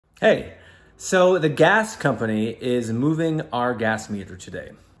Hey, so the gas company is moving our gas meter today.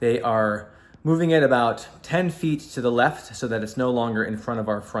 They are moving it about 10 feet to the left so that it's no longer in front of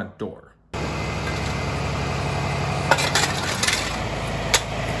our front door.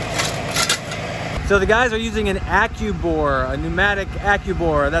 So the guys are using an AccuBore, a pneumatic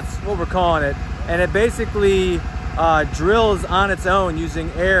AccuBore, that's what we're calling it. And it basically drills on its own using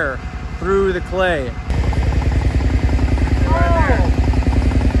air through the clay.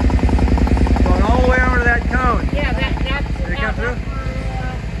 All the way over to that cone. Yeah, that's Did it come through?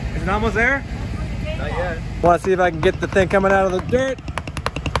 Is it almost there? Not yet. Want to see if I can get the thing coming out of the dirt.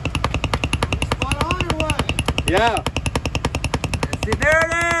 Spot on or what? Yeah. See, there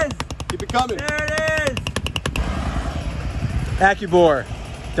it is! Keep it coming. There it is! AccuBore.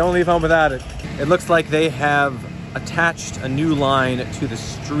 Don't leave home without it. It looks like they have attached a new line to the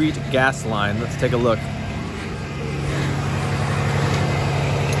street gas line. Let's take a look.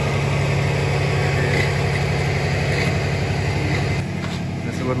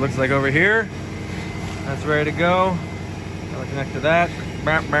 What it looks like over here. That's ready to go. I'll connect to that.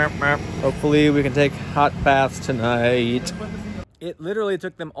 Hopefully we can take hot baths tonight. It literally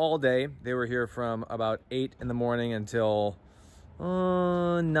took them all day. They were here from about 8 in the morning until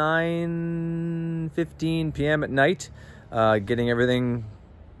 9:15 p.m. at night, getting everything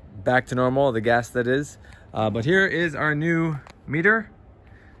back to normal, the gas that is. But here is our new meter.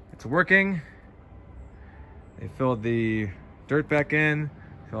 It's working. They filled the dirt back in.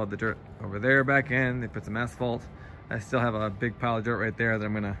 Filled the dirt over there back in. They put some asphalt. I still have a big pile of dirt right there that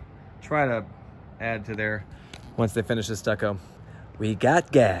I'm gonna try to add to there once they finish the stucco. We got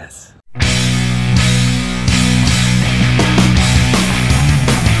gas.